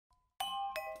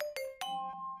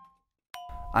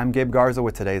I'm Gabe Garza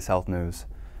with today's health news.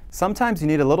 Sometimes you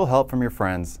need a little help from your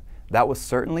friends. That was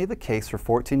certainly the case for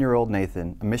 14-year-old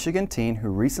Nathan, a Michigan teen who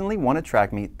recently won a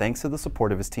track meet thanks to the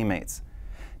support of his teammates.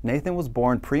 Nathan was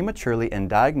born prematurely and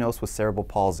diagnosed with cerebral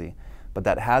palsy, but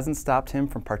that hasn't stopped him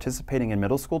from participating in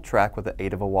middle school track with the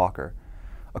aid of a walker.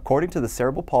 According to the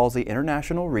Cerebral Palsy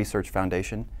International Research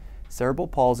Foundation, cerebral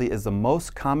palsy is the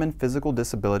most common physical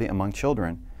disability among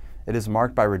children. It is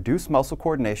marked by reduced muscle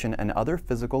coordination and other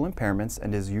physical impairments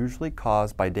and is usually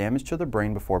caused by damage to the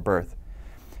brain before birth.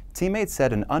 Teammates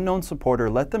said an unknown supporter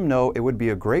let them know it would be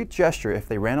a great gesture if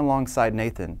they ran alongside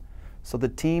Nathan. So the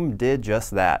team did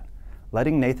just that,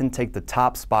 letting Nathan take the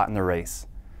top spot in the race.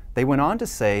 They went on to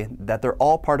say that they're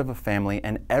all part of a family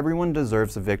and everyone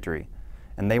deserves a victory,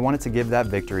 and they wanted to give that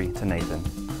victory to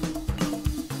Nathan.